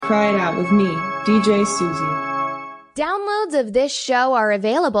Cry It Out with me, DJ Susie. Downloads of this show are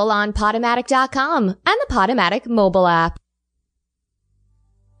available on Podomatic.com and the Podomatic mobile app.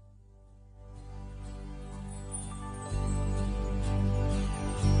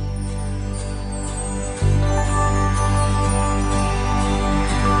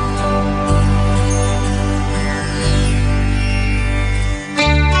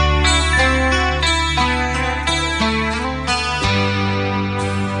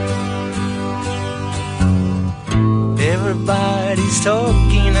 Everybody's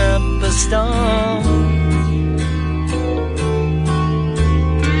talking up a storm.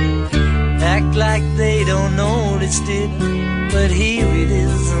 Act like they don't notice it, but here it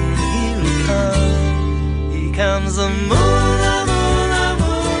is and here it comes. Here comes the moon, the moon, the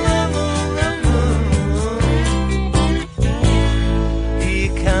moon, the moon, the moon.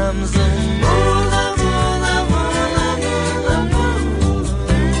 Here comes the moon.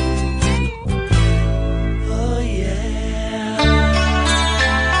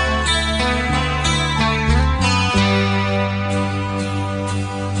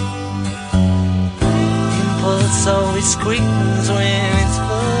 Always squeaks when it's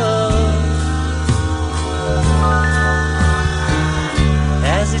full.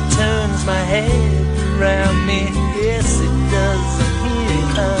 As it turns my head around me, yes it does, and here it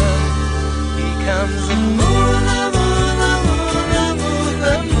comes. Here comes the moon, the moon, the moon, the moon,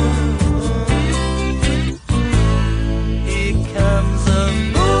 the moon. Here comes the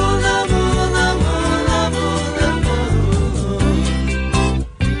moon, the moon, the moon, the moon, the moon.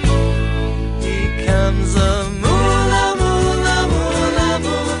 Here comes the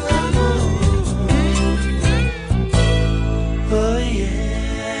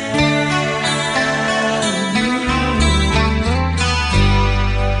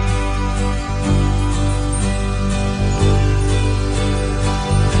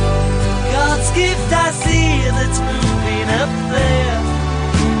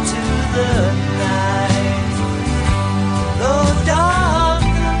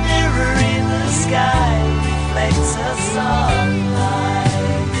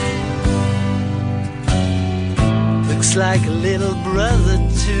like a little brother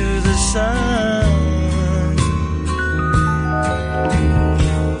to the sun,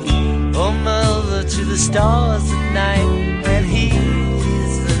 or mother to the stars at night. And here it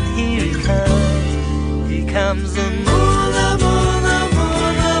is, and here it comes. Here comes the moon, the moon, the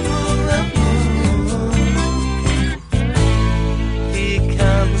moon, the moon, the moon. Here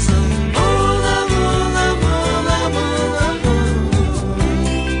comes the moon.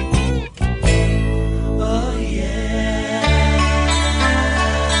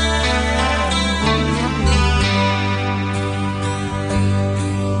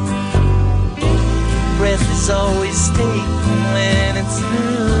 Is always taken when it's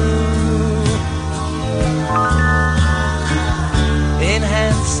new.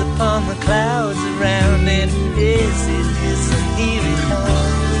 Enhance upon the clouds around it. Yes, it is, and here it comes.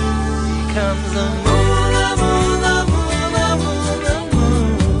 Here comes the moon, the moon, the moon, the moon, the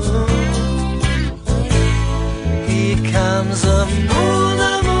moon. Here comes the moon,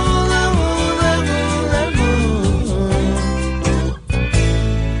 the moon, the moon, the moon, the moon.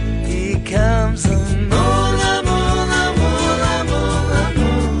 Here comes the moon.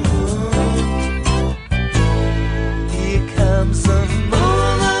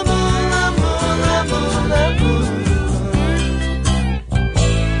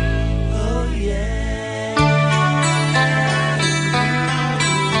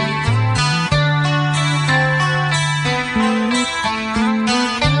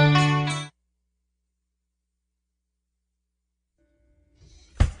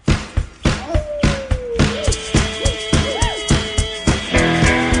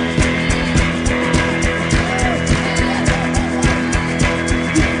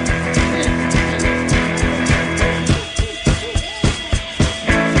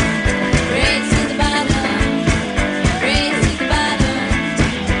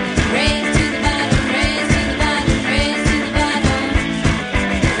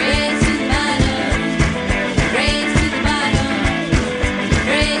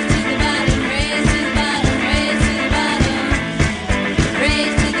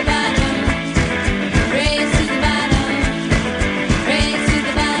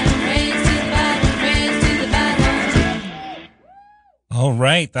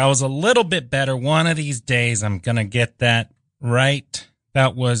 Right, that was a little bit better. One of these days, I'm going to get that right.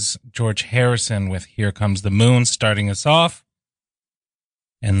 That was George Harrison with Here Comes the Moon starting us off.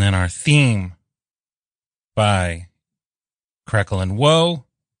 And then our theme by Crackle and Woe.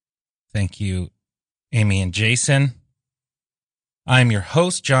 Thank you, Amy and Jason. I'm your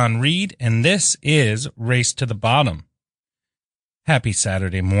host, John Reed, and this is Race to the Bottom. Happy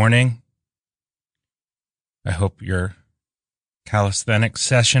Saturday morning. I hope your calisthenics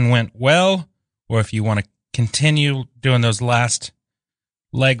session went well, or if you want to continue doing those last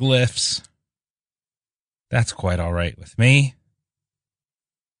leg lifts, that's quite all right with me.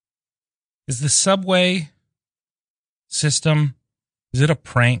 Is the subway system, is it a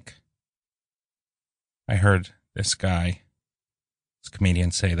prank? I heard this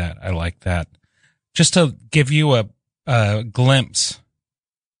comedian say that. I like that. Just to give you a glimpse.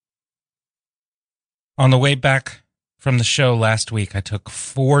 On the way back from the show last week, I took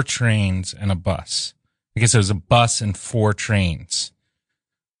 4 trains and a bus. I guess it was a bus and 4 trains.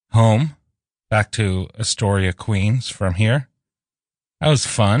 Home, back to Astoria, Queens from here. That was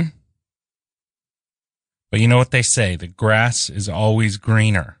fun. But you know what they say, the grass is always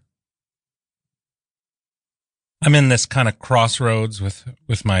greener. I'm in this kind of crossroads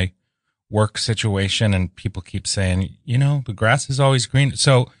with my work situation, and people keep saying, you know, the grass is always greener.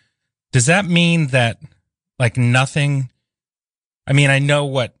 So does that mean that like nothing, I mean, I know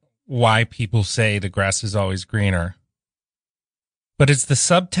why people say the grass is always greener, but it's the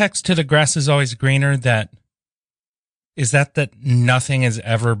subtext to the grass is always greener that nothing is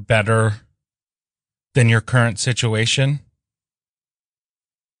ever better than your current situation?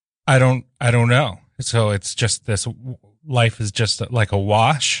 I don't know. So it's just this life is just like a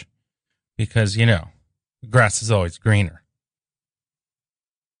wash because, you know, the grass is always greener.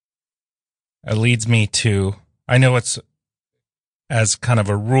 It leads me to, I know it's as kind of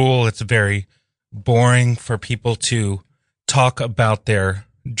a rule, it's very boring for people to talk about their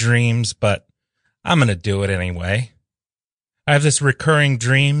dreams, but I'm going to do it anyway. I have this recurring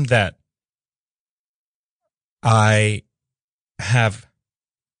dream that I have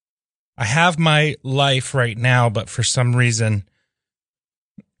my life right now, but for some reason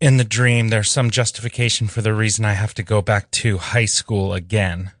in the dream, there's some justification for the reason I have to go back to high school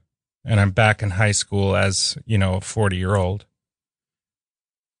again. And I'm back in high school as, you know, a 40-year-old.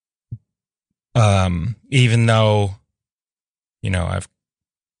 Even though, you know, I've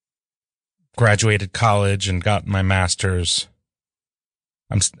graduated college and gotten my master's,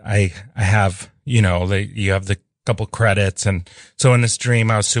 I have, you know, you have the couple credits. And so in this dream,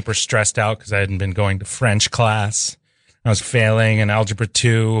 I was super stressed out because I hadn't been going to French class. I was failing in Algebra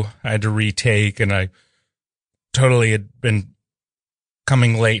 2. I had to retake, and I totally had been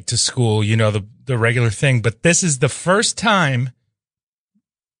coming late to school, you know, the regular thing. But this is the first time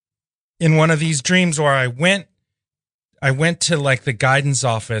in one of these dreams where I went to like the guidance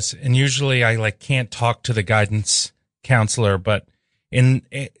office, and usually I like can't talk to the guidance counselor, but in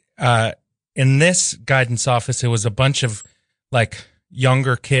this guidance office, it was a bunch of like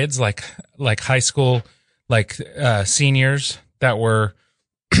younger kids, like high school, like seniors that were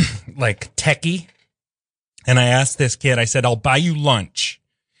like techie. And I asked this kid, I said, I'll buy you lunch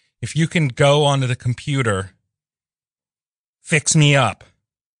if you can go onto the computer, fix me up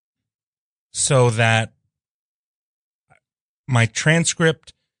so that my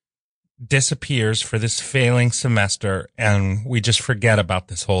transcript disappears for this failing semester and we just forget about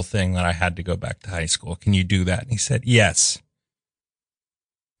this whole thing that I had to go back to high school. Can you do that? And he said, yes.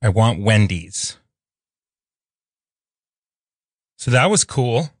 I want Wendy's. So that was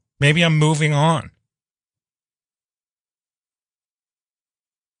cool. Maybe I'm moving on.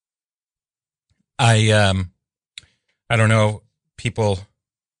 I don't know, people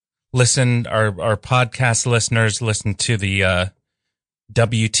listen, our podcast listeners listen to the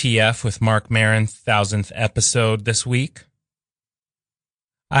WTF with Mark Maron 1000th episode this week.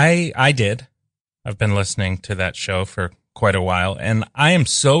 I did. I've been listening to that show for quite a while, and I am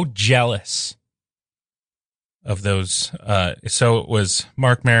so jealous of those. So it was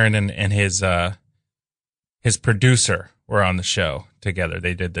Mark Maron and his producer were on the show together.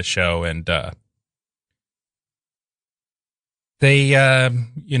 They did the show, and they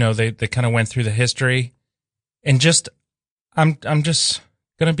kind of went through the history, and just I'm just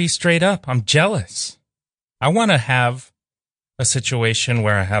gonna be straight up. I'm jealous. I want to have a situation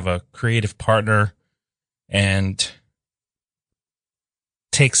where I have a creative partner and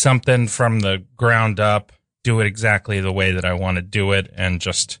take something from the ground up, do it exactly the way that I want to do it, and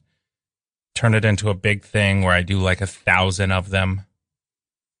just turn it into a big thing where I do like 1,000 of them.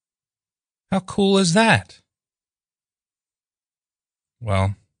 How cool is that?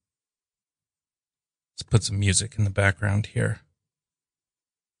 Well, let's put some music in the background here.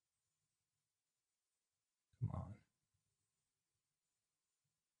 Come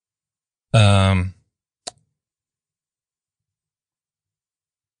on.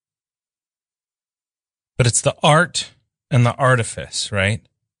 But it's the art and the artifice, right?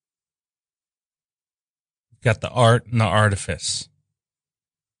 Got the art and the artifice.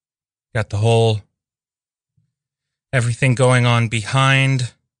 Got the whole, everything going on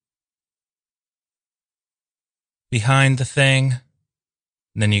behind the thing.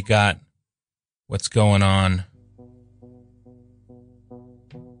 And then you got what's going on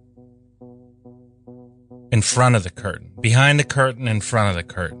in front of the curtain. Behind the curtain, in front of the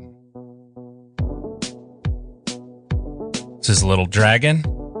curtain. This is Little Dragon.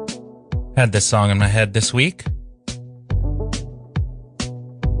 Had this song in my head this week.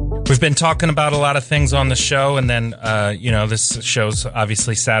 We've been talking about a lot of things on the show, and then, this show's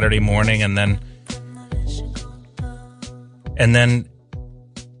obviously Saturday morning, and then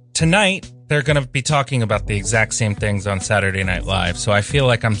tonight they're going to be talking about the exact same things on Saturday Night Live. So I feel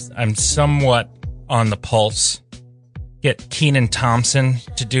like I'm somewhat on the pulse. Get Kenan Thompson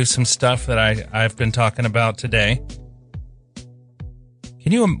to do some stuff that I've been talking about today.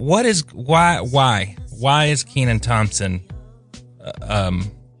 Can you? Why is Kenan Thompson a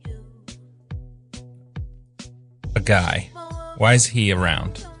guy? Why is he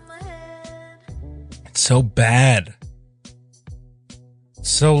around? It's so bad.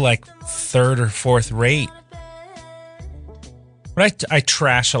 So like third or fourth rate. But I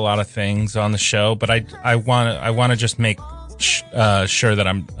trash a lot of things on the show, but I want to just make sure that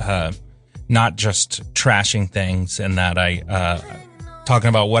I'm not just trashing things, and that I talking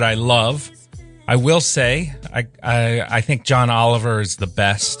about what I love. I will say I think John Oliver is the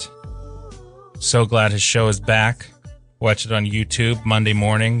best. So glad his show is back. Watch it on YouTube Monday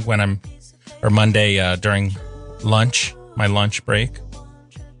morning Monday during lunch, my lunch break.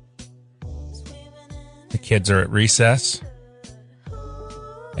 The kids are at recess.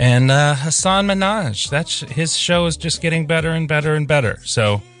 And Hassan Minhaj, his show is just getting better and better and better.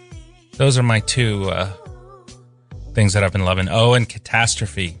 So those are my two things that I've been loving. Oh, and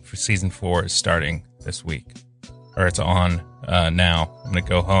Catastrophe for season 4 is starting this week. Or it's on now. I'm going to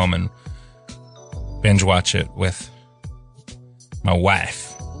go home and binge watch it with my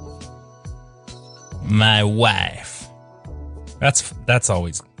wife. My wife. That's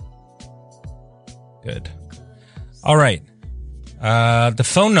always good. All right. The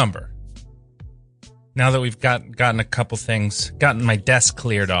phone number. Now that we've gotten a couple things, gotten my desk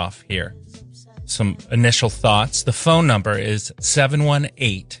cleared off here, some initial thoughts. The phone number is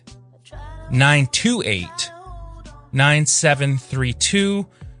 718-928-9732.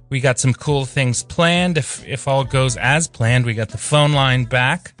 We got some cool things planned. If all goes as planned, we got the phone line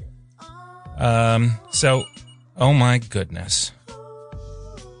back. So, oh my goodness.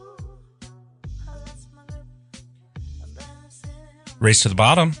 Race to the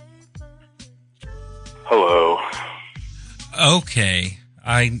bottom. Hello. Okay,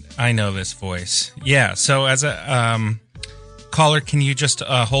 I know this voice. Yeah, so as a caller, can you just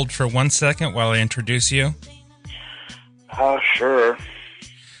hold for 1 second while I introduce you? Sure.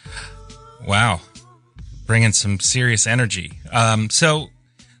 Wow, bringing some serious energy. So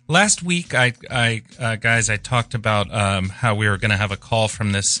last week, guys, I talked about how we were going to have a call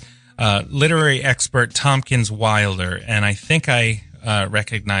from this literary expert, Tompkins Wilder, and I think I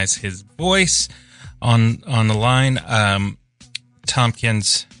recognize his voice on the line.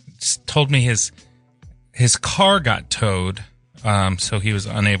 Tompkins told me his car got towed, so he was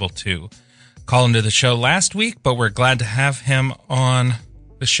unable to call into the show last week, but we're glad to have him on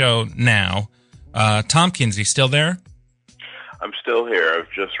the show now. Tompkins, you still there? I'm still here.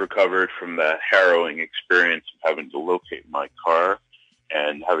 I've just recovered from the harrowing experience of having to locate my car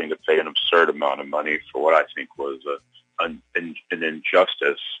and having to pay an absurd amount of money for what I think was an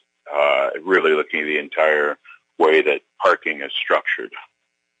injustice, really looking at the entire way that parking is structured.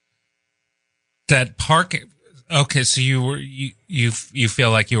 That parking... Okay, so you feel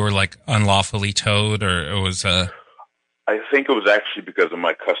like you were like unlawfully towed, or it was I think it was actually because of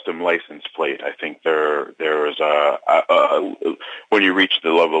my custom license plate. I think there was when you reach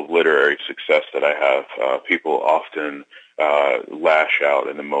the level of literary success that I have, people often lash out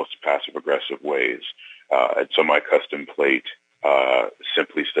in the most passive-aggressive ways. And so my custom plate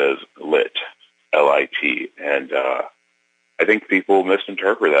simply says lit, L-I-T, and I think people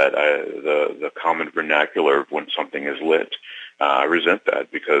misinterpret that. The common vernacular of when something is lit. I resent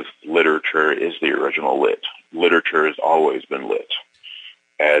that because literature is the original lit. Literature has always been lit.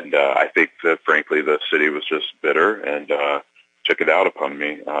 And I think that, frankly, the city was just bitter and took it out upon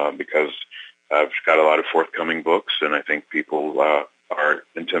me because I've got a lot of forthcoming books, and I think people are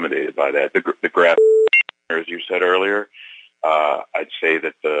intimidated by that. The grass, as you said earlier, I'd say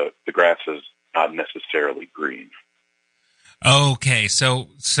that the grass is not necessarily green. Okay, so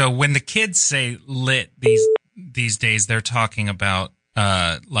when the kids say lit, these days they're talking about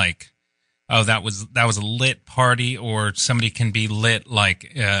like, oh, that was a lit party, or somebody can be lit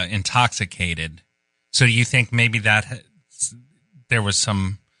like intoxicated. So do you think maybe that there was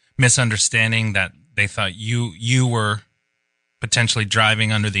some misunderstanding that they thought you were potentially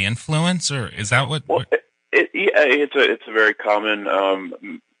driving under the influence, or is that what? Well, it's a very common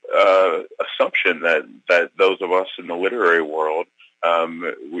assumption that those of us in the literary world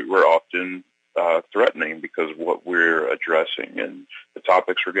we're often threatening because what we're addressing and the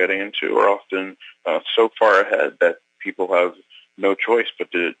topics we're getting into are often so far ahead that people have no choice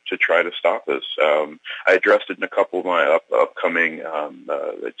but to try to stop us. I addressed it in a couple of my upcoming.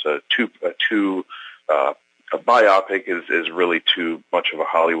 It's a biopic is really too much of a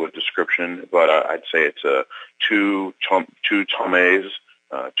Hollywood description, but I'd say it's a two tomes, 2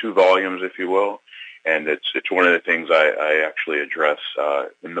 volumes, if you will. And it's one of the things I actually address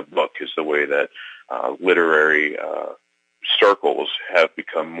in the book is the way that literary circles have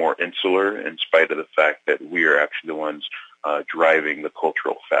become more insular in spite of the fact that we are actually the ones driving the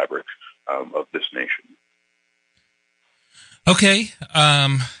cultural fabric of this nation. Okay,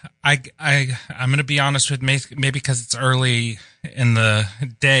 I'm going to be honest with maybe because it's early in the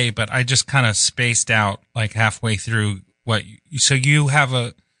day, but I just kind of spaced out like halfway through so you have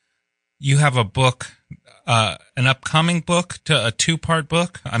a book, an upcoming book, to a 2-part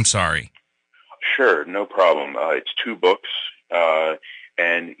book. I'm sorry. Sure, no problem. It's 2 books,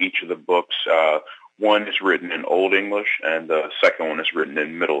 and each of the books, one is written in Old English, and the second one is written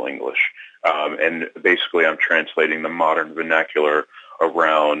in Middle English. And basically, I'm translating the modern vernacular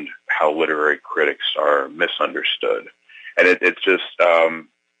around how literary critics are misunderstood. And it's just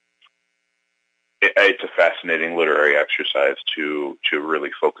it's a fascinating literary exercise to really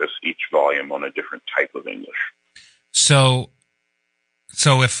focus each volume on a different type of English. So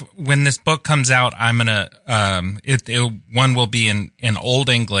if when this book comes out, I'm gonna one will be in Old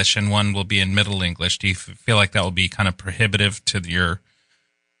English and one will be in Middle English. Do you feel like that will be kind of prohibitive to your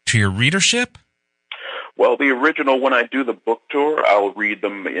readership? Well, the original, when I do the book tour, I'll read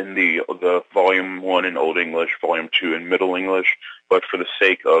them in the volume 1 in Old English, volume 2 in Middle English. But for the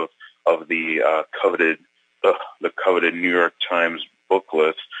sake of the coveted New York Times book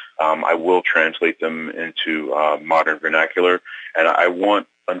list, I will translate them into modern vernacular, and I won't,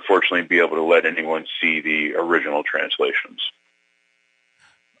 unfortunately, be able to let anyone see the original translations.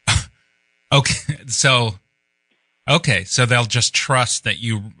 Okay, so they'll just trust that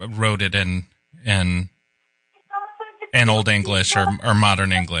you wrote it in Old English or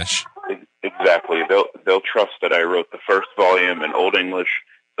modern English. Exactly. They'll trust that I wrote the first volume in Old English.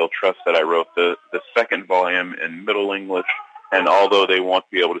 They'll trust that I wrote the second volume in Middle English. And although they won't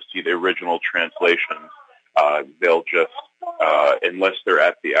be able to see the original translations, they'll just, unless they're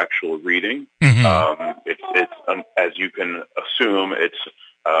at the actual reading, it's as you can assume,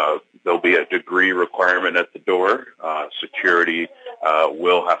 there'll be a degree requirement at the door. Security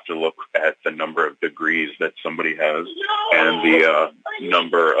will have to look at the number of degrees that somebody has, and the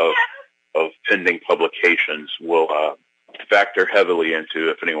number of pending publications will factor heavily into,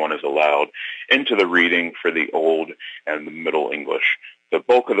 if anyone is allowed, into the reading for the Old and the Middle English. The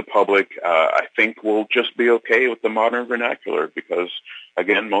bulk of the public, I think, will just be okay with the modern vernacular because,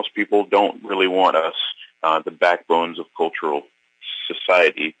 again, most people don't really want us, the backbones of cultural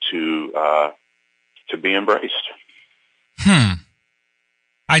society, to be embraced.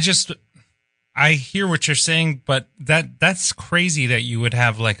 I hear what you're saying, but that's crazy that you would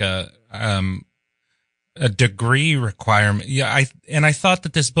have like a degree requirement. Yeah, I thought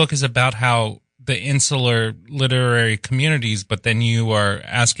that this book is about how the insular literary communities, but then you are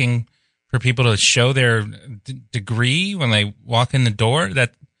asking for people to show their degree when they walk in the door.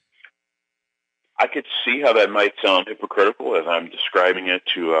 That I could see how that might sound hypocritical as I'm describing it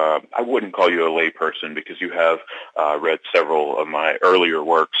to, I wouldn't call you a layperson because you have read several of my earlier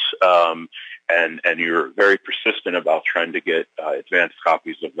works, and you're very persistent about trying to get advanced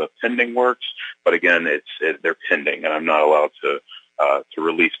copies of the pending works. But again, they're pending, and I'm not allowed to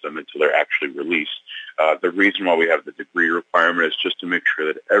release them until they're actually released. The reason why we have the degree requirement is just to make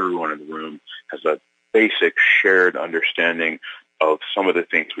sure that everyone in the room has a basic shared understanding of some of the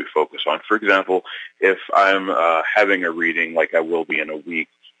things we focus on. For example, if I'm having a reading like I will be in a week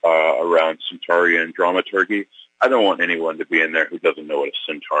around Centaurian dramaturgy, I don't want anyone to be in there who doesn't know what a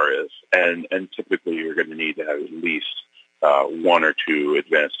centaur is. And typically you're going to need to have at least 1 or 2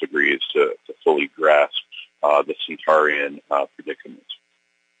 advanced degrees to fully grasp the Centaurian predicament.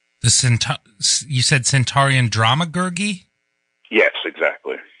 You said Centaurian dramaturgy? Yes,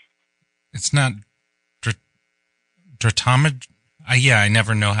 exactly. It's not dramaturgy. Yeah, I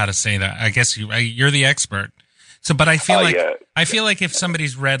never know how to say that. I guess you're the expert. So, but I feel yeah. I feel like if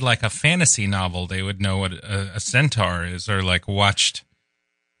somebody's read like a fantasy novel, they would know what a centaur is, or like watched.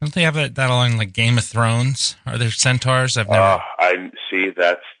 Don't they have that on like Game of Thrones? Are there centaurs? I've never. I see.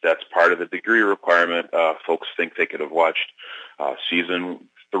 That's part of the degree requirement. Folks think they could have watched season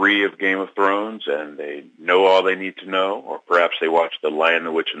 3 of Game of Thrones and they know all they need to know, or perhaps they watched The Lion,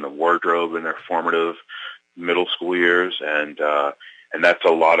 the Witch, and the Wardrobe in their formative middle school years, and that's a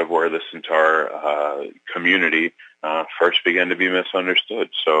lot of where the centaur community first began to be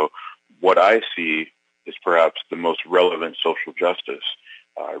misunderstood. So what I see is perhaps the most relevant social justice,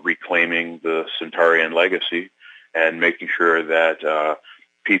 reclaiming the Centaurian legacy and making sure that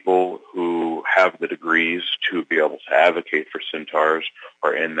people who have the degrees to be able to advocate for centaurs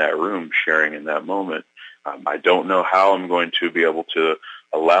are in that room sharing in that moment. I don't know how I'm going to be able to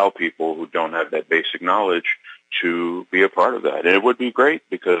allow people who don't have that basic knowledge to be a part of that. And it would be great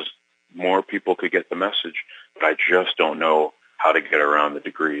because more people could get the message, but I just don't know how to get around the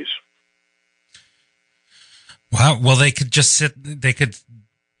degrees. Wow. Well, they could just they could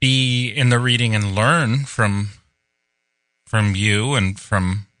be in the reading and learn from you and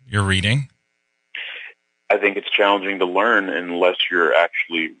from your reading. I think it's challenging to learn unless you're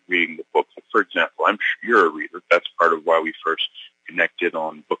actually reading the book. For example, I'm sure you're a reader. That's part of why we first connected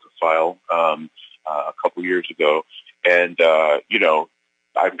on Bookophile a couple years ago. And,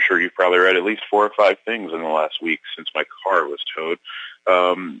 I'm sure you've probably read at least 4 or 5 things in the last week since my car was towed.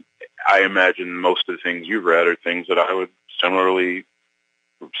 I imagine most of the things you've read are things that I would similarly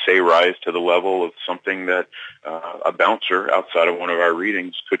say rise to the level of something that a bouncer outside of one of our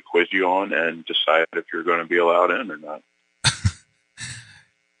readings could quiz you on and decide if you're going to be allowed in or not.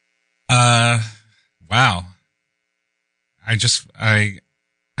 Wow.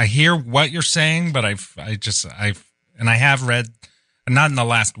 I hear what you're saying, but I have read, not in the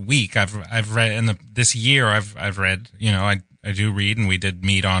last week. I've read in this year. I've read. I do read, and we did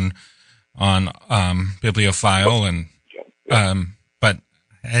meet on Bibliophile, and but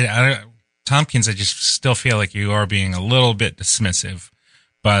Tompkins, I just still feel like you are being a little bit dismissive.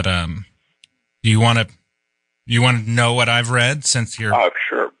 But do you want to know what I've read since you're?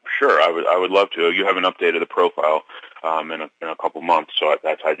 Sure. I would love to. You haven't updated the profile in a couple months, so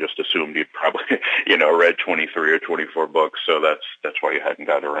I just assumed you'd probably read 23 or 24 books. So that's why you hadn't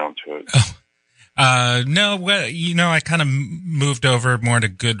gotten around to it. No, well, I kind of moved over more to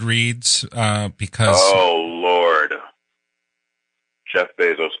Goodreads because. Oh Lord, Jeff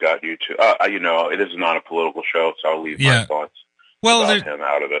Bezos got you too. It is not a political show, so I'll leave my thoughts about him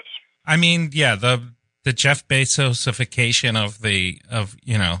out of this. I mean, yeah, the Jeff Bezosification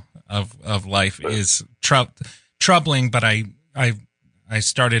of life is troubling, but I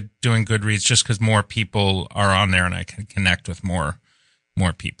started doing Goodreads just because more people are on there and I can connect with more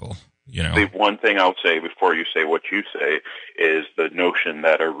people. The one thing I'll say before you say what you say is the notion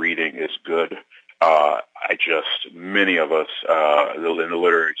that a reading is good. Many of us in the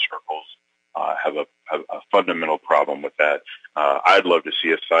literary circles have a fundamental problem with that. I'd love to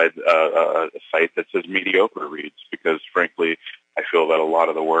see a site that says mediocre reads, because frankly, I feel that a lot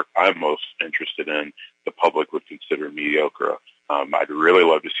of the work I'm most interested in, the public would consider mediocre. I'd really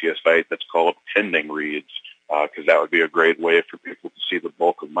love to see a site that's called pending reads, because that would be a great way for people to see the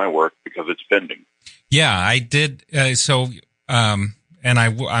bulk of my work because it's pending. Yeah, I did. And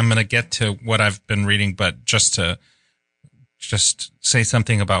I'm going to get to what I've been reading, but just to say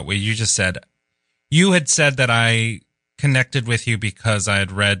something about what you just said. You had said that I connected with you because I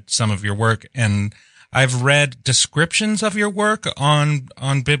had read some of your work, and I've read descriptions of your work on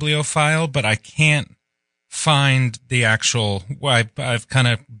Bibliophile, but I can't find the actual. I've kind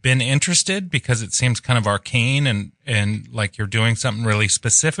of been interested because it seems kind of arcane and like you're doing something really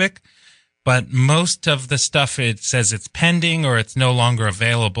specific. But most of the stuff, it says it's pending or it's no longer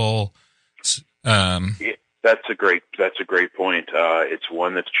available. That's a great point. It's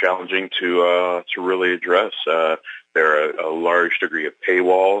one that's challenging to really address. There are a large degree of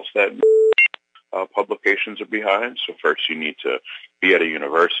paywalls that publications are behind. So first, you need to be at a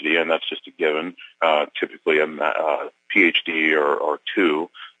university, and that's just a given. Typically, a PhD or 2,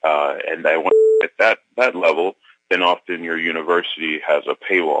 and I want at that level. Then often your university has a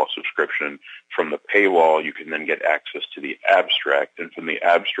paywall subscription. From the paywall, you can then get access to the abstract. And from the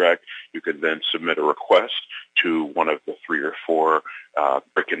abstract, you can then submit a request to one of the 3 or 4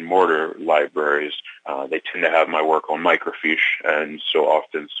 brick and mortar libraries. They tend to have my work on microfiche, and so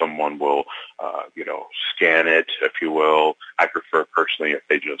often someone will, scan it, if you will. I prefer personally if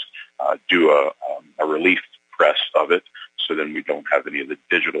they just do a relief press of it, so then we don't have any of the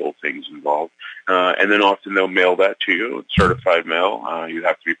digital things involved. And then often they'll mail that to you, certified mail. You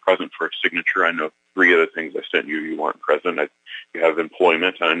have to be present for a signature. I know 3 other things I sent you, you weren't present. You have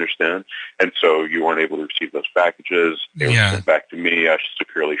employment, I understand. And so you weren't able to receive those packages. They were sent back to me. I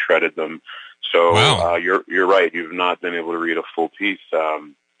securely shredded them. So wow. You're right. You've not been able to read a full piece.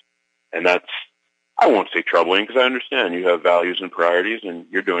 And that's, I won't say troubling, because I understand you have values and priorities, and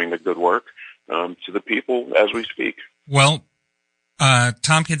you're doing the good work to the people as we speak. Well,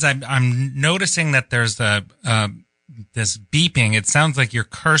 Tompkins, I'm noticing that there's this beeping. It sounds like you're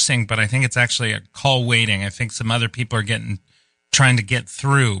cursing, but I think it's actually a call waiting. I think some other people are trying to get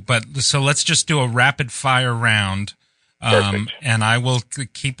through. But so let's just do a rapid fire round. And I will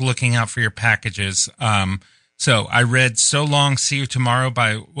keep looking out for your packages. So I read So Long, See You Tomorrow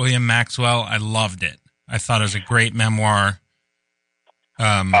by William Maxwell. I loved it. I thought it was a great memoir.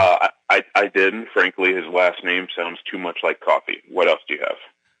 I didn't. Frankly, his last name sounds too much like coffee. What else do you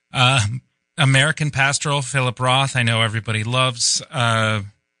have? American Pastoral, Philip Roth. I know everybody loves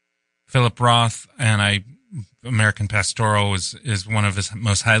Philip Roth, and American Pastoral is one of his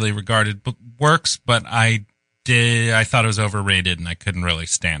most highly regarded works, but I thought it was overrated, and I couldn't really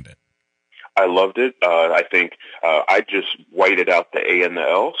stand it. I loved it. I think I just whited out the A and the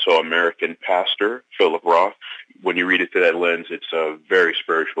L, so American Pastor, Philip Roth. When you read it through that lens, it's a very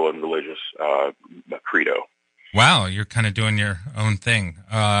spiritual and religious credo. Wow, you're kind of doing your own thing.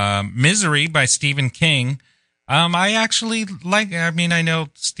 Misery by Stephen King. I actually I know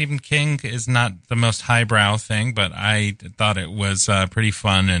Stephen King is not the most highbrow thing, but I thought it was pretty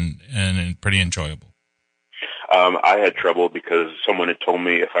fun and pretty enjoyable. I had trouble because someone had told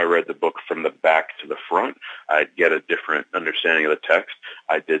me if I read the book from the back to the front, I'd get a different understanding of the text.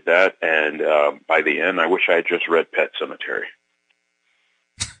 I did that, and by the end, I wish I had just read Pet Sematary.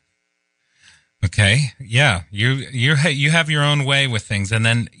 Okay, yeah, you have your own way with things, and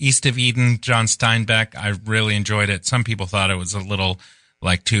then East of Eden, John Steinbeck. I really enjoyed it. Some people thought it was a little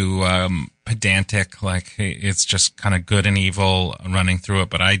too pedantic, like it's just kind of good and evil running through it,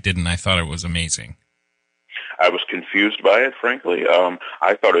 but I didn't. I thought it was amazing. I was confused by it, frankly.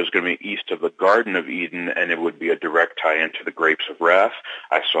 I thought it was going to be east of the Garden of Eden, and it would be a direct tie-in to the Grapes of Wrath.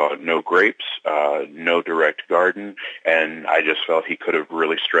 I saw no grapes, no direct garden, and I just felt he could have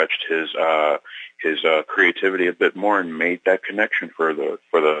really stretched his creativity a bit more and made that connection for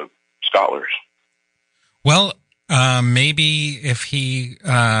the scholars. Well, maybe if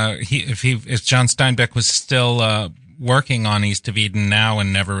if John Steinbeck was still working on East of Eden now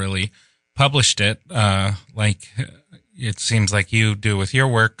and never really published it, like it seems like you do with your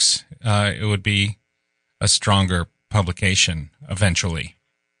works, it would be a stronger publication eventually.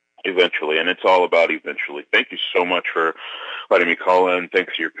 Eventually, and it's all about eventually. Thank you so much for letting me call in.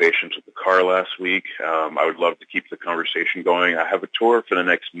 Thanks for your patience with the car last week. I would love to keep the conversation going. I have a tour for the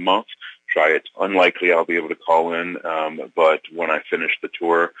next month. It's unlikely I'll be able to call in, but when I finish the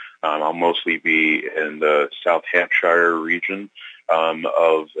tour, I'll mostly be in the South Hampshire region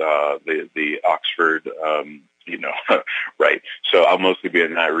of the Oxford, right. So I'll mostly be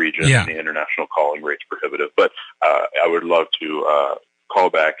in that region. Yeah. And the international calling rate's prohibitive. But I would love to call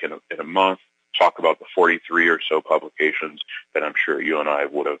back in a month, talk about the 43 or so publications that I'm sure you and I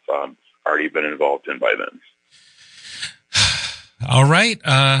would have already been involved in by then. All right,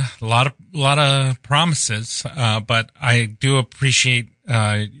 a lot of promises, but I do appreciate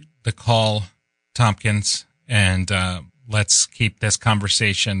the call, Tompkins, and let's keep this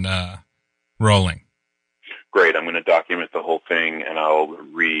conversation rolling. Great. I'm going to document the whole thing, and I'll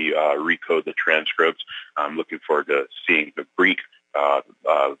recode the transcripts. I'm looking forward to seeing the Greek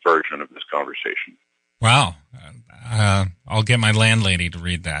version of this conversation. Wow. I'll get my landlady to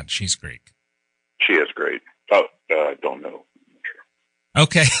read that. She's Greek. She is great. Oh, I don't know.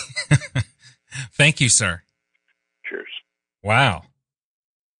 Okay. Thank you, sir. Cheers. Wow.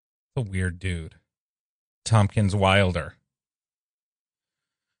 A weird dude. Tompkins Wilder.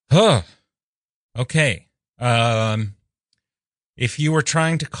 Huh. Okay. If you were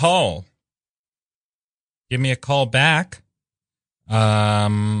trying to call, give me a call back.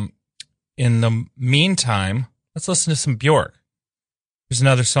 In the meantime, let's listen to some Bjork. There's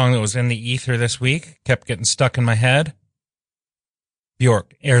another song that was in the ether this week, kept getting stuck in my head.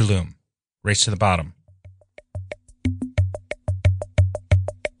 Bjork, Heirloom, Race to the Bottom.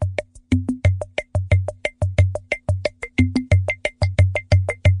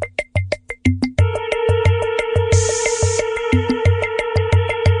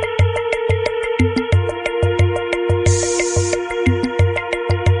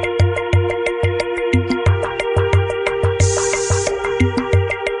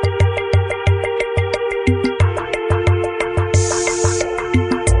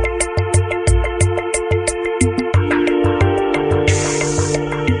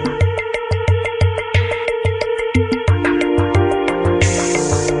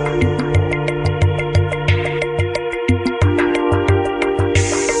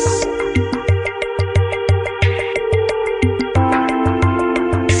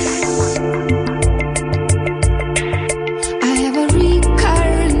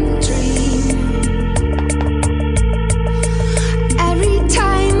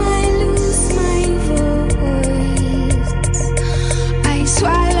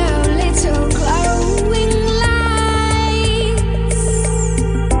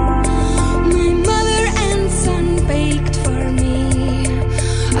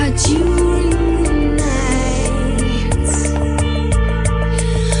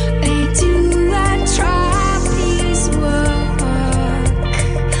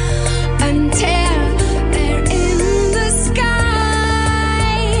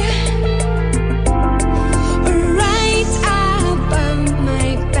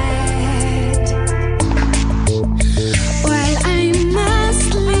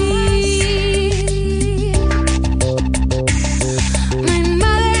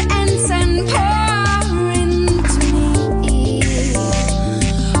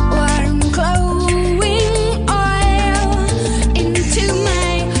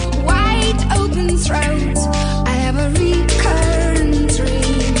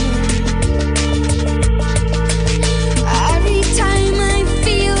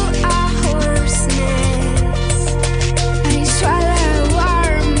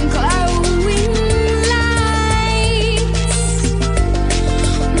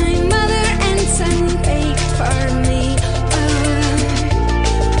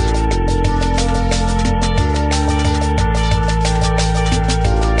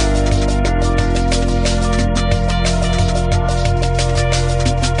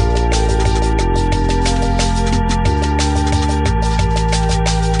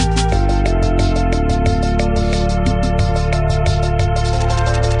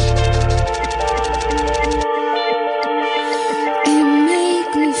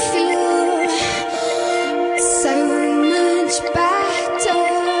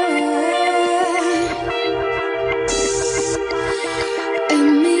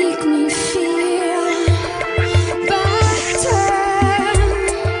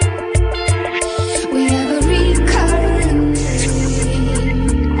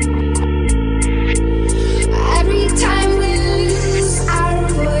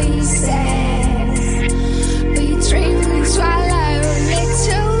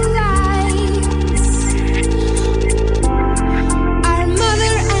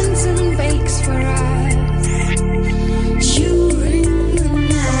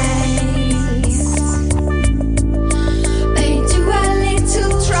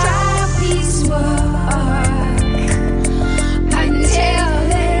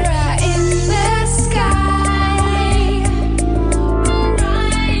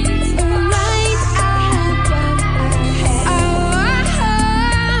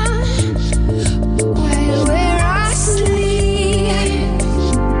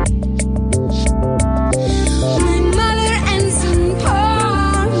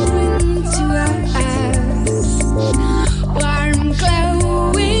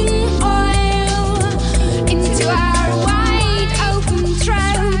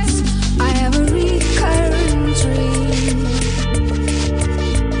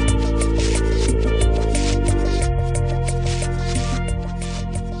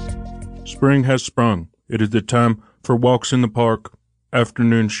 Spring has sprung. It is the time for walks in the park,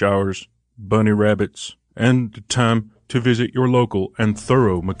 afternoon showers, bunny rabbits, and the time to visit your local and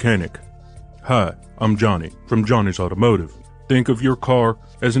thorough mechanic. Hi, I'm Johnny from Johnny's Automotive. Think of your car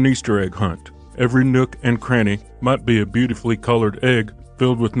as an Easter egg hunt. Every nook and cranny might be a beautifully colored egg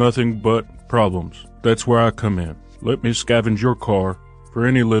filled with nothing but problems. That's where I come in. Let me scavenge your car for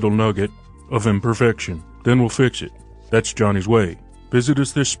any little nugget of imperfection. Then we'll fix it. That's Johnny's way. Visit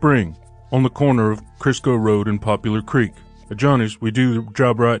us this spring on the corner of Crisco Road and Popular Creek. At Johnny's, we do the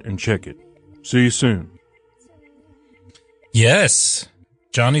job right and check it. See you soon. Yes,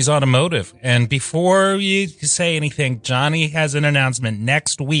 Johnny's Automotive. And before you say anything, Johnny has an announcement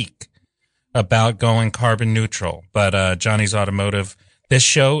next week about going carbon neutral. But Johnny's Automotive, this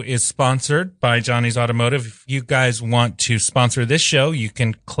show is sponsored by Johnny's Automotive. If you guys want to sponsor this show, you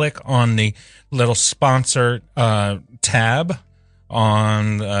can click on the little sponsor tab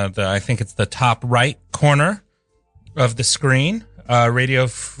on I think it's the top right corner of the screen. Radio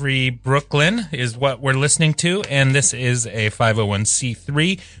Free Brooklyn is what we're listening to, and this is a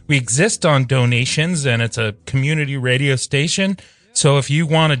 501c3. We exist on donations, and it's a community radio station. So if you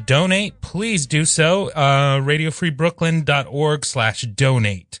want to donate, please do so.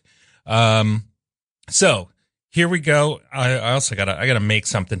 radiofreebrooklyn.org/donate. So here we go. I also gotta make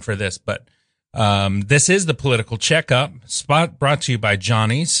something for this, but this is the political checkup spot brought to you by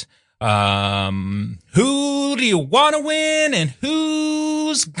Johnny's. Who do you want to win and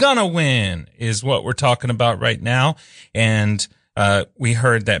who's gonna win is what we're talking about right now. And we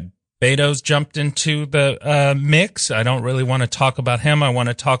heard that Beto's jumped into the mix. I don't really want to talk about him. I want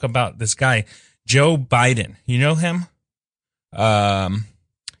to talk about this guy, Joe Biden. You know him? I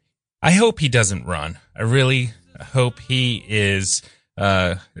hope he doesn't run. I really hope he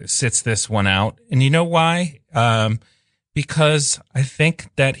sits this one out. And you know why? Because I think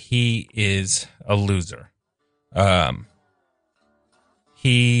that he is a loser.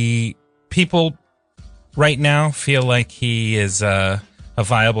 People right now feel like he is a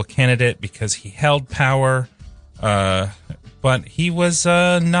viable candidate because he held power, but he was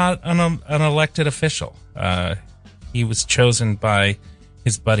not an elected official. He was chosen by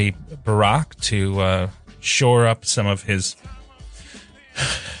his buddy Barack to shore up some of his,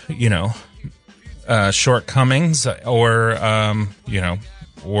 shortcomings, or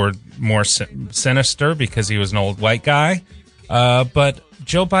more sinister because he was an old white guy. But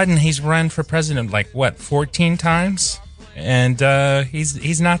Joe Biden, he's run for president 14 times, and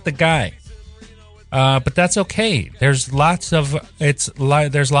he's not the guy. But that's okay. There's lots of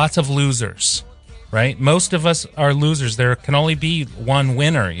losers, right? Most of us are losers. There can only be one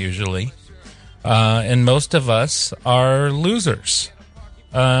winner usually, and most of us are losers.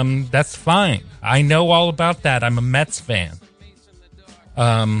 That's fine. I know all about that. I'm a Mets fan.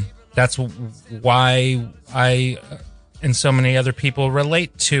 That's why I and so many other people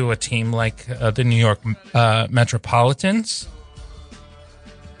relate to a team like the New York Metropolitans.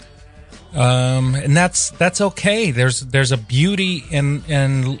 And that's okay. There's a beauty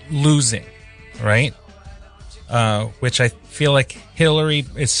in losing, right? Which I feel like Hillary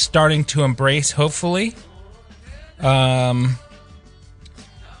is starting to embrace, hopefully. And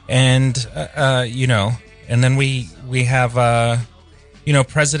then we have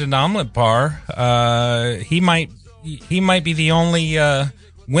President Omelet Bar. He might be the only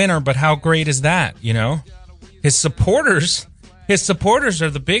winner, but how great is that? His supporters are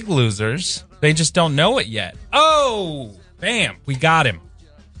the big losers. They just don't know it yet. Oh, bam! We got him.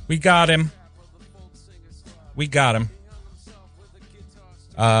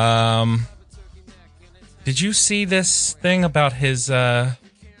 Did you see this thing about his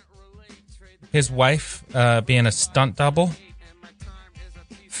wife being a stunt double?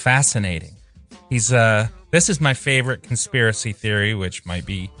 Fascinating. This is my favorite conspiracy theory, which might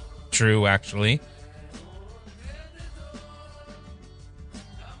be true, actually.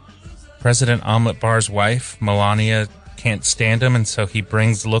 President Omelet Bar's wife, Melania, can't stand him, and so he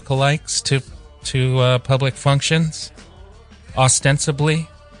brings lookalikes to public functions, ostensibly,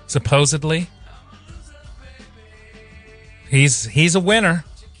 supposedly. He's a winner,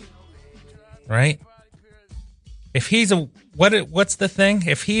 right? If he's what's the thing?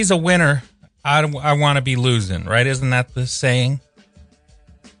 If he's a winner, I want to be losing, right? Isn't that the saying?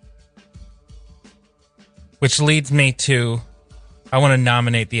 Which leads me to, I want to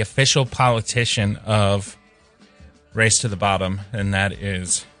nominate the official politician of Race to the Bottom, and that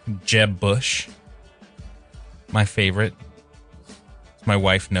is Jeb Bush, my favorite. My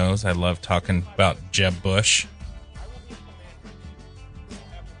wife knows I love talking about Jeb Bush.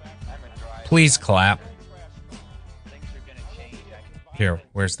 Please clap. Here,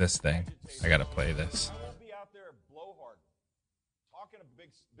 where's this thing? I got to play this. Don't be out there blowhard, talking a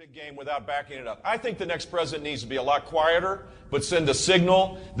big game without backing it up. I think the next president needs to be a lot quieter, but send a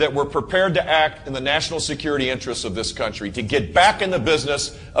signal that we're prepared to act in the national security interests of this country to get back in the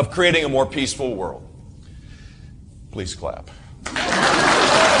business of creating a more peaceful world. Please clap.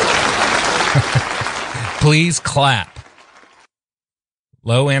 Please clap.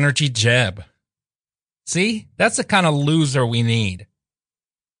 Low energy Jeb. See, that's the kind of loser we need.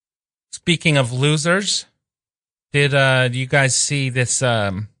 Speaking of losers, did you guys see this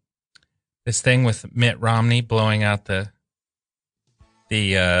this thing with Mitt Romney blowing out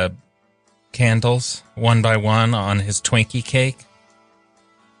the candles one by one on his Twinkie cake?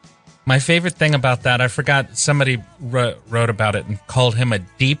 My favorite thing about that, I forgot, somebody wrote about it and called him a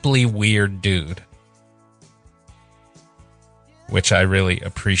deeply weird dude, which I really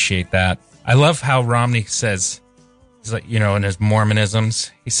appreciate that. I love how Romney says, he's like, in his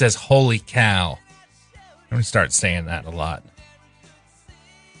Mormonisms, he says, "Holy cow." I'm going to start saying that a lot.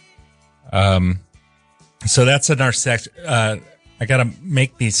 So that's in our section. I got to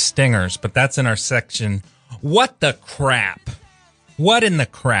make these stingers, but that's in our section. What the crap? What in the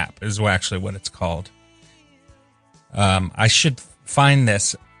crap is actually what it's called. I should find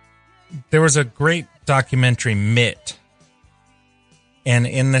this. There was a great documentary, Mitt. And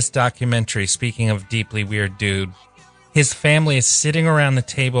in this documentary, speaking of deeply weird dude, his family is sitting around the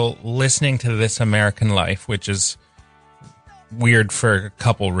table listening to This American Life, which is weird for a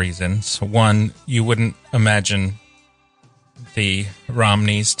couple reasons. One, you wouldn't imagine the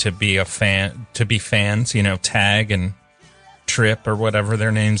Romneys to be fans, Tag and Trip or whatever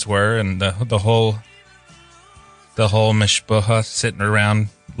their names were, and the whole mishpucha sitting around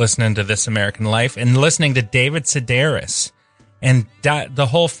listening to This American Life and listening to David Sedaris. And the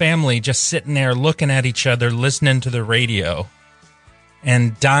whole family just sitting there looking at each other, listening to the radio,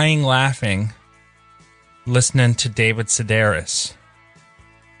 and dying laughing, listening to David Sedaris.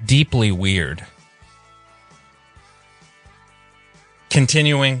 Deeply weird.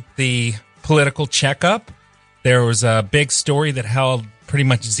 Continuing the political checkup, there was a big story that held pretty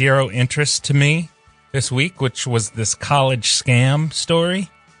much zero interest to me this week, which was this college scam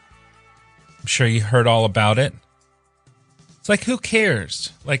story. I'm sure you heard all about it. It's like, who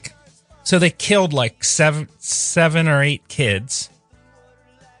cares? So they killed seven or eight kids,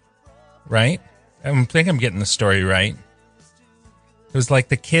 right? I think I'm getting the story right. It was like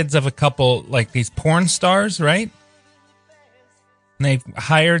the kids of a couple, these porn stars, right? And they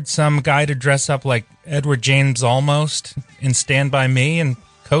hired some guy to dress up like Edward James Olmos in Stand By Me and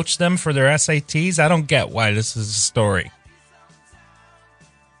coach them for their SATs. I don't get why this is a story.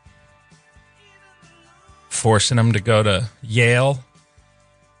 Forcing them to go to Yale,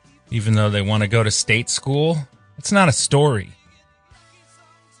 even though they want to go to state school. It's not a story.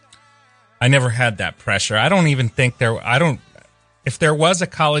 I never had that pressure. I don't even think if there was a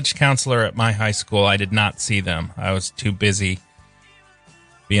college counselor at my high school, I did not see them. I was too busy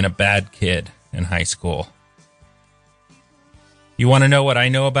being a bad kid in high school. You want to know what I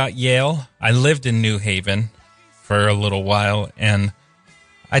know about Yale? I lived in New Haven for a little while, and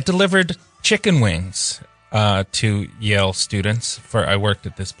I delivered chicken wings to Yale students. I worked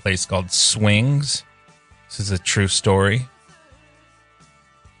at this place called Swings. This is a true story.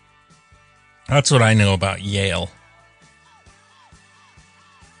 That's what I know about Yale.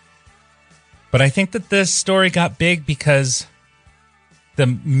 But I think that this story got big because the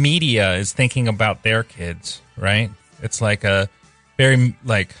media is thinking about their kids, right? It's like a very,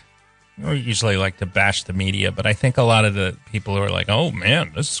 we usually like to bash the media, but I think a lot of the people who are like, oh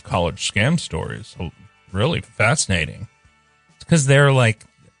man, this college scam story is really fascinating. It's because they're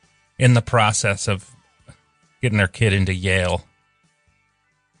in the process of getting their kid into Yale.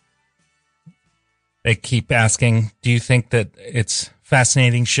 They keep asking, do you think that it's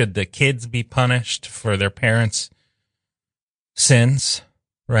fascinating? Should the kids be punished for their parents' sins,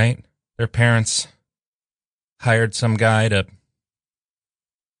 right? Their parents hired some guy to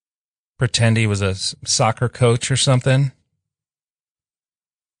pretend he was a soccer coach or something.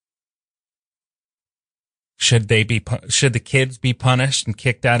 Should the kids be punished and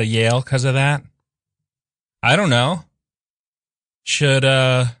kicked out of Yale because of that? I don't know. Should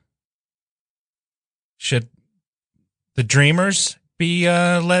the Dreamers be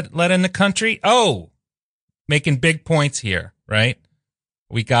let in the country? Oh, making big points here, right?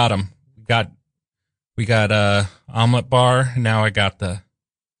 We got them. We got Omelet Bar. Now I got the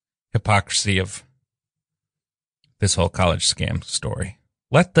hypocrisy of this whole college scam story.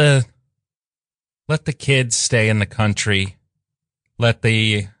 Let the kids stay in the country. Let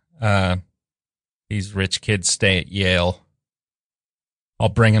these rich kids stay at Yale. I'll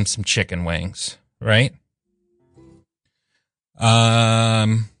bring him some chicken wings, right?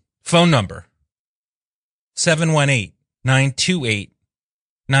 Phone number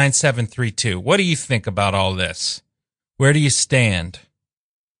 718-928-9732. What do you think about all this? Where do you stand?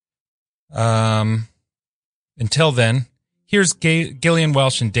 Until then, here's Gillian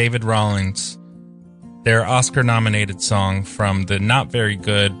Welch and David Rawlings, their Oscar-nominated song from the not very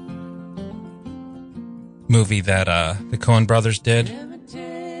good movie that the Coen brothers did,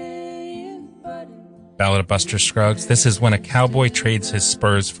 Ballad of Buster Scruggs. This is When a Cowboy Trades His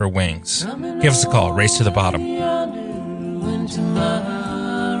Spurs for Wings. Give us a call. Race to the Bottom. When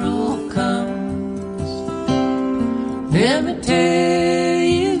tomorrow comes, let me tell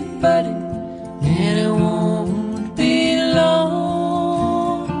you, buddy, and it won't be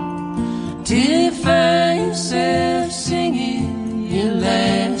long till you find yourself singing your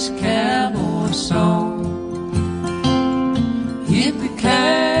last cowboy song.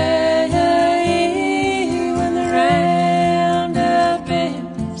 Yippee-ki-yay, when the roundup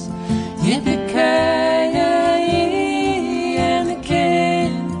ends. Yippee-ki-yay, and the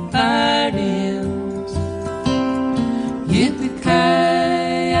campfire ends.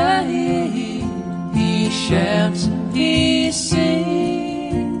 Yippee-ki-yay, he shouts and he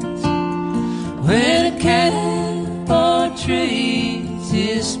sings. When a cowboy trades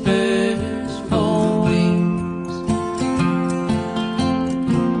his spurs for wings.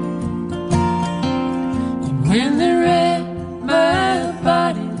 When they wrap my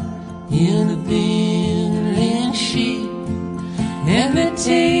body in a binding sheet, and they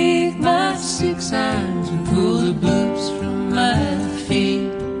take my 6 irons and pull the boots from my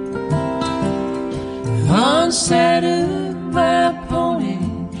feet, unsaddle my pony,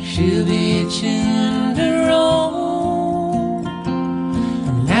 she'll be itching to roam,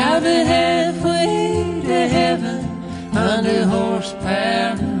 and I'll be halfway to heaven under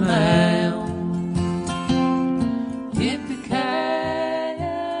horsepower of my own.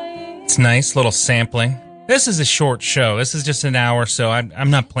 It's nice, little sampling. This is a short show. This is just an hour, so I'm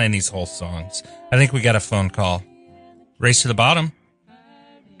not playing these whole songs. I think we got a phone call. Race to the Bottom.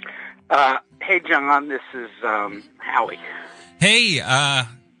 Hey, John, this is Howie. Hey,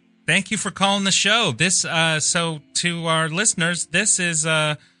 thank you for calling the show. This, so to our listeners, this is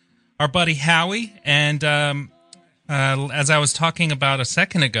our buddy Howie, and as I was talking about a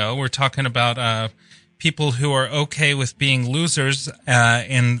second ago, we're talking about people who are okay with being losers,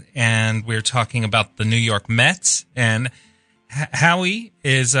 and we're talking about the New York Mets. And Howie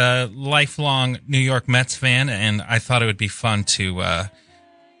is a lifelong New York Mets fan, and I thought it would be fun to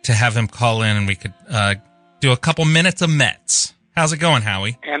have him call in, and we could do a couple minutes of Mets. How's it going,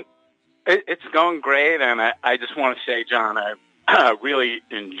 Howie? And it's going great, and I just want to say, John, I really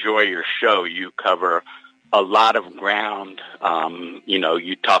enjoy your show. You cover a lot of ground.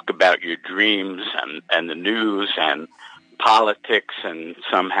 You talk about your dreams and the news and politics, and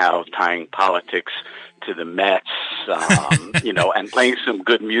somehow tying politics to the Mets, and playing some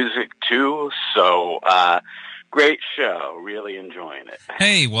good music too. So, great show. Really enjoying it.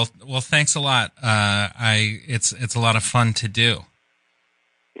 Hey, well, thanks a lot. It's a lot of fun to do.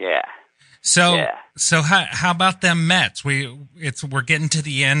 Yeah. So how about them Mets? We're getting to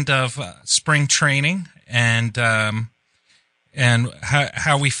the end of spring training, and how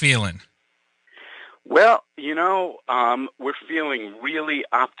are we feeling? Well, we're feeling really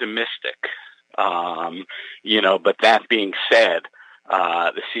optimistic. But that being said,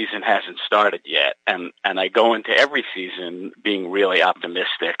 the season hasn't started yet, and I go into every season being really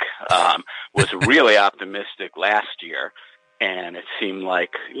optimistic. Was really optimistic last year, and it seemed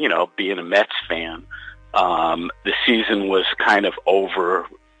like, being a Mets fan, the season was kind of over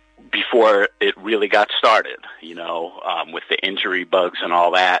before it really got started, with the injury bugs and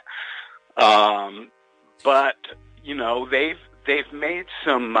all that. But they've made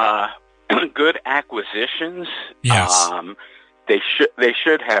some good acquisitions. Yes. They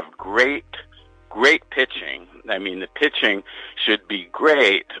should have great pitching. I mean, the pitching should be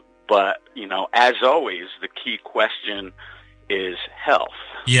great, but as always, the key question is health.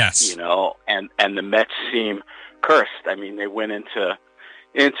 Yes. And the Mets seem cursed. I mean, they went into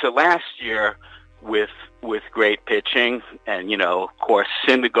last year with great pitching, and of course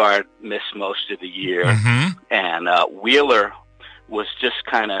Syndergaard missed most of the year, mm-hmm. and Wheeler was just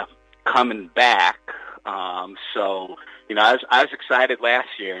kind of coming back. So I was excited last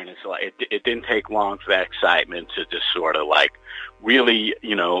year, and it's like it didn't take long for that excitement to just sort of like really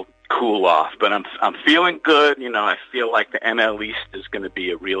cool off. But I'm feeling good. I feel like the NL East is going to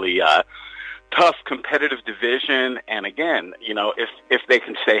be a really tough competitive division, and again, if they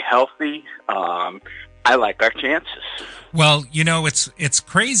can stay healthy, I like our chances. Well, it's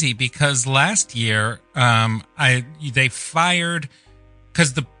crazy because last year, they fired,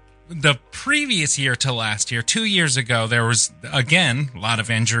 because the previous year to last year, 2 years ago, there was, again, a lot of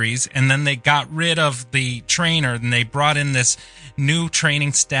injuries, and then they got rid of the trainer, and they brought in this new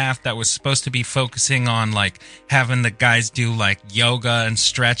training staff that was supposed to be focusing on, like, having the guys do, like, yoga and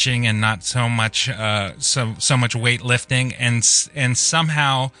stretching and not so much so much weightlifting, and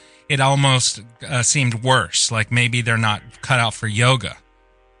somehow it almost seemed worse, like maybe they're not cut out for yoga.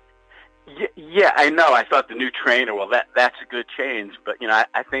 Yeah, I know. I thought the new trainer, well, that's a good change, but,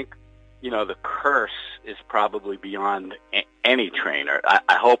 I think, the curse is probably beyond any trainer.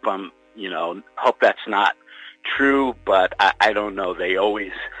 I hope hope that's not true, but I don't know. They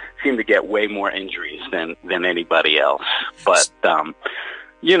always seem to get way more injuries than anybody else. But,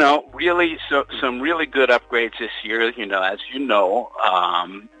 really, some really good upgrades this year. As you know,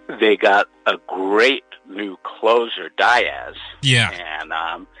 they got a great new closer, Diaz. Yeah. And,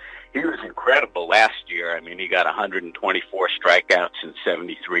 he was incredible last year. I mean, he got 124 strikeouts in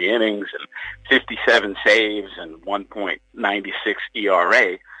 73 innings and 57 saves and 1.96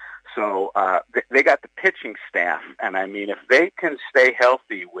 ERA. So they got the pitching staff, and I mean, if they can stay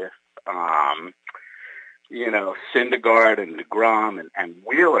healthy with, Syndergaard and DeGrom and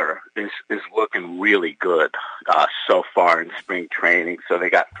Wheeler is looking really good so far in spring training. So they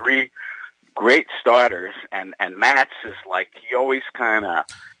got 3 great starters, and Matz is like, he always kind of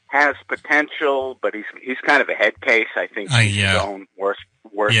has potential, but he's kind of a head case. I think he's his own worst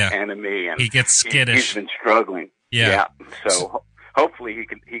enemy, and he gets skittish. He's been struggling. Yeah. So hopefully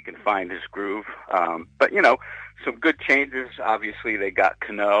he can find his groove. But some good changes. Obviously, they got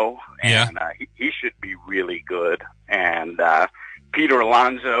Cano, and he should be really good. And Peter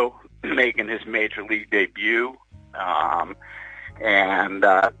Alonso making his major league debut. And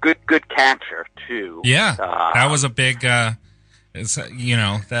good catcher too. Yeah, that was a big. It's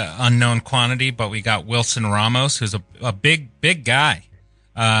the unknown quantity, but we got Wilson Ramos, who's a big guy.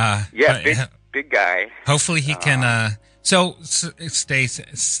 Big guy. Hopefully he can stay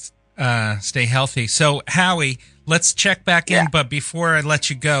healthy. So Howie, let's check back in. But before I let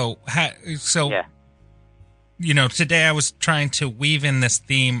you go, today I was trying to weave in this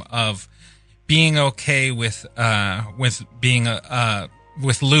theme of being okay with being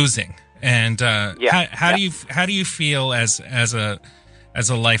with losing. And how do you feel as a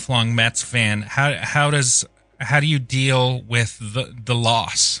lifelong Mets fan? How do you deal with the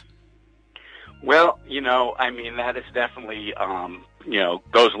loss? Well, I mean, that is definitely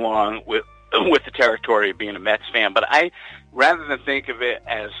goes along with the territory of being a Mets fan. But rather than think of it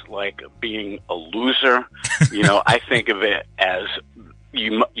as like being a loser, I think of it as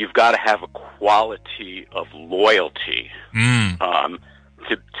you've got to have a quality of loyalty.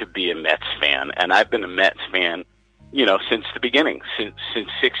 To be a Mets fan, and I've been a Mets fan, since the beginning, since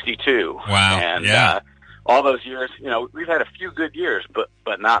 '62. Wow! And all those years, we've had a few good years, but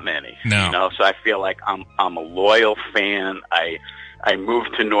not many. No. So I feel like I'm a loyal fan. I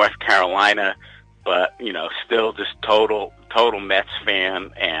moved to North Carolina, but still just total Mets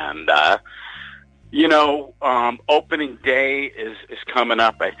fan. And opening day is coming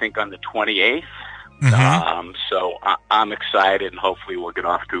up, I think, on the 28th. Mm-hmm. So I'm excited, and hopefully we'll get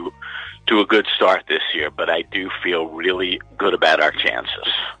off to a good start this year. But I do feel really good about our chances.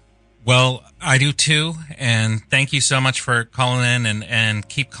 Well, I do too, and thank you so much for calling in and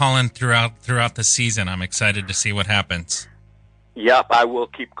keep calling throughout the season. I'm excited to see what happens. Yep, I will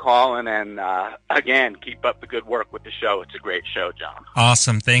keep calling, and again, keep up the good work with the show. It's a great show, John.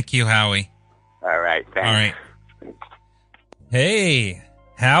 Awesome. Thank you, Howie. All right, thanks. All right. Hey,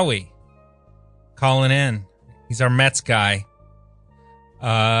 Howie. Calling in. He's our Mets guy.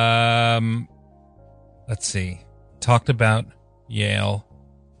 Let's see. Talked about Yale.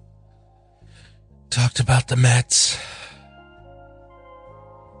 Talked about the Mets.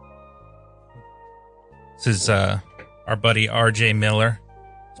 This is our buddy RJ Miller.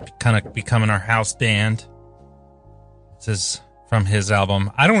 It's kind of becoming our house band. This is from his album.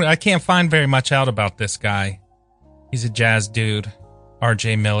 I can't find very much out about this guy. He's a jazz dude.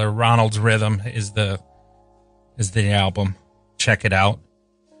 RJ Miller. Ronald's Rhythm is the album. Check it out.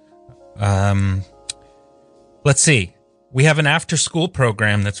 Let's see. We have an after-school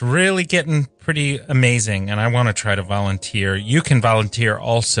program that's really getting pretty amazing, and I want to try to volunteer. You can volunteer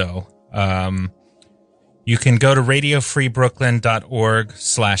also. You can go to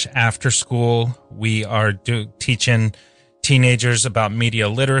radiofreebrooklyn.org/afterschool. We are teaching teenagers about media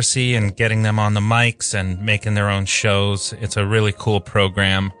literacy and getting them on the mics and making their own shows. It's a really cool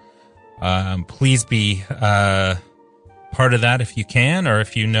program. Please be part of that if you can, or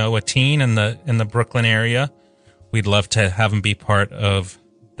if you know a teen in the Brooklyn area, we'd love to have them be part of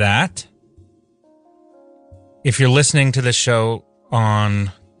that. If you're listening to the show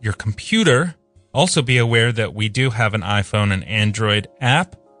on your computer, also be aware that we do have an iPhone and Android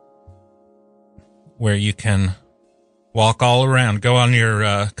app where you can walk all around, go on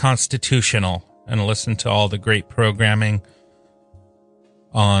your Constitutional and listen to all the great programming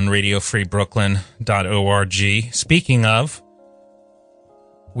on radiofreebrooklyn.org. Speaking of,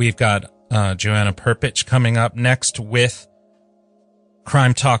 we've got Joanna Perpich coming up next with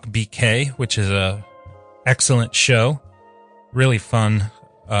Crime Talk BK, which is a excellent show. Really fun,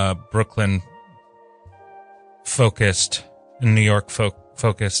 Brooklyn focused, New York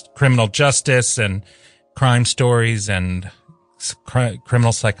focused criminal justice and crime stories and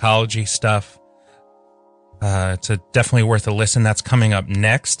criminal psychology stuff. It's definitely worth a listen. That's coming up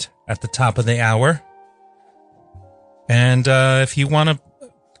next at the top of the hour. And if you want to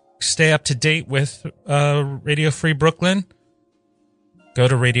stay up to date with Radio Free Brooklyn, go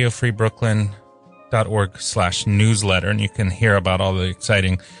to radiofreebrooklyn.org/newsletter, and you can hear about all the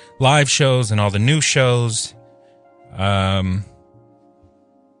exciting live shows and all the new shows.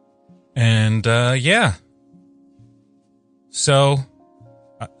 Yeah. So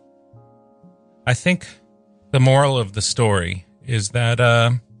I think the moral of the story is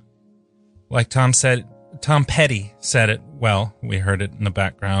that, like Tom Petty said it well, we heard it in the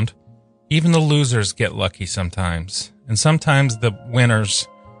background, even the losers get lucky sometimes. And sometimes the winners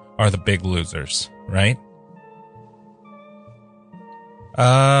are the big losers, right?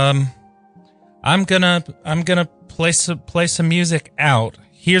 I'm gonna play some music out.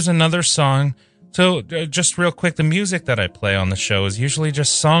 Here's another song. So just real quick, the music that I play on the show is usually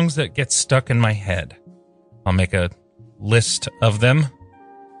just songs that get stuck in my head. I'll make a list of them.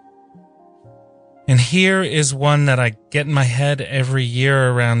 And here is one that I get in my head every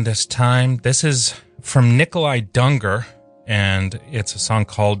year around this time. This is from Nikolai Dunger, and it's a song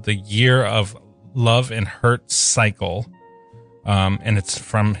called The Year of Love and Hurt Cycle. And it's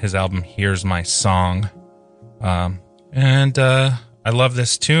from his album Here's My Song. I love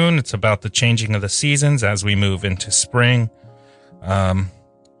this tune. It's about the changing of the seasons as we move into spring. Here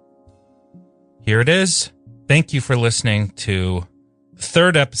it is. Thank you for listening to the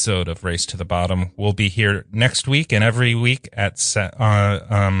third episode of Race to the Bottom. We'll be here next week and every week at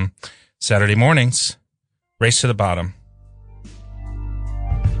Saturday mornings. Race to the Bottom.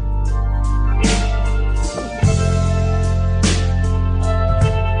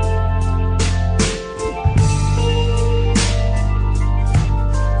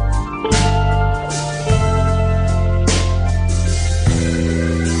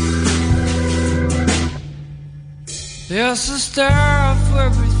 There's a start for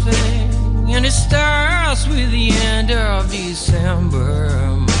everything, and it starts with the end of December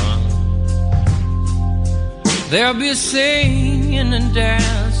month. There'll be singing and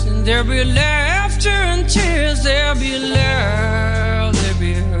dancing, there'll be laughter and tears, there'll be love, there'll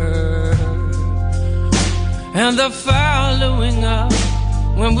be hurt. And the following up,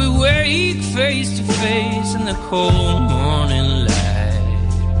 when we wake face to face in the cold morning light.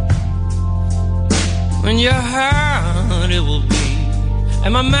 When your heart it will beat,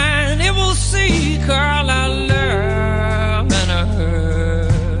 and my mind it will seek all our love and our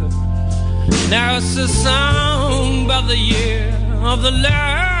hurt. Now it's a song about the year of the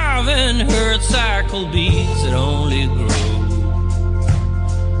love and hurt cycle beats that only grow.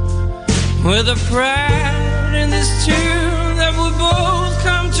 With a pride in this tune that we both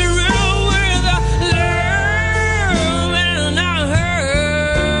come to rule with a love and our hurt.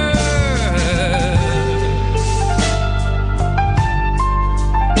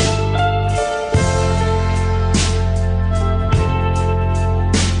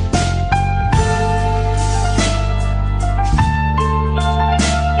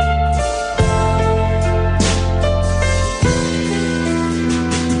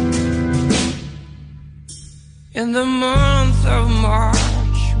 In the month of March,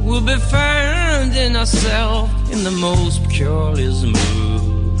 we'll be finding ourselves in the most peculiar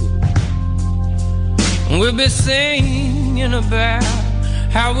mood. We'll be singing about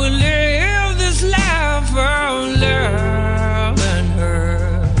how we live this life of love and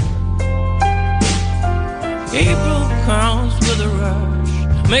hurt. April comes with a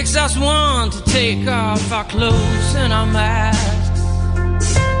rush, makes us want to take off our clothes and our masks.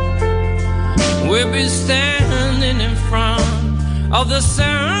 We'll be standing in front of the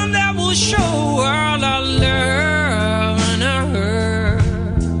sun that will show all our love and our hurt.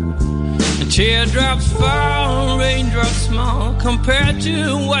 And teardrops fall, raindrops small, compared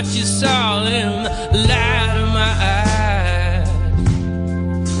to what you saw in the light of my eyes.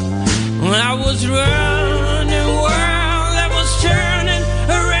 when I was running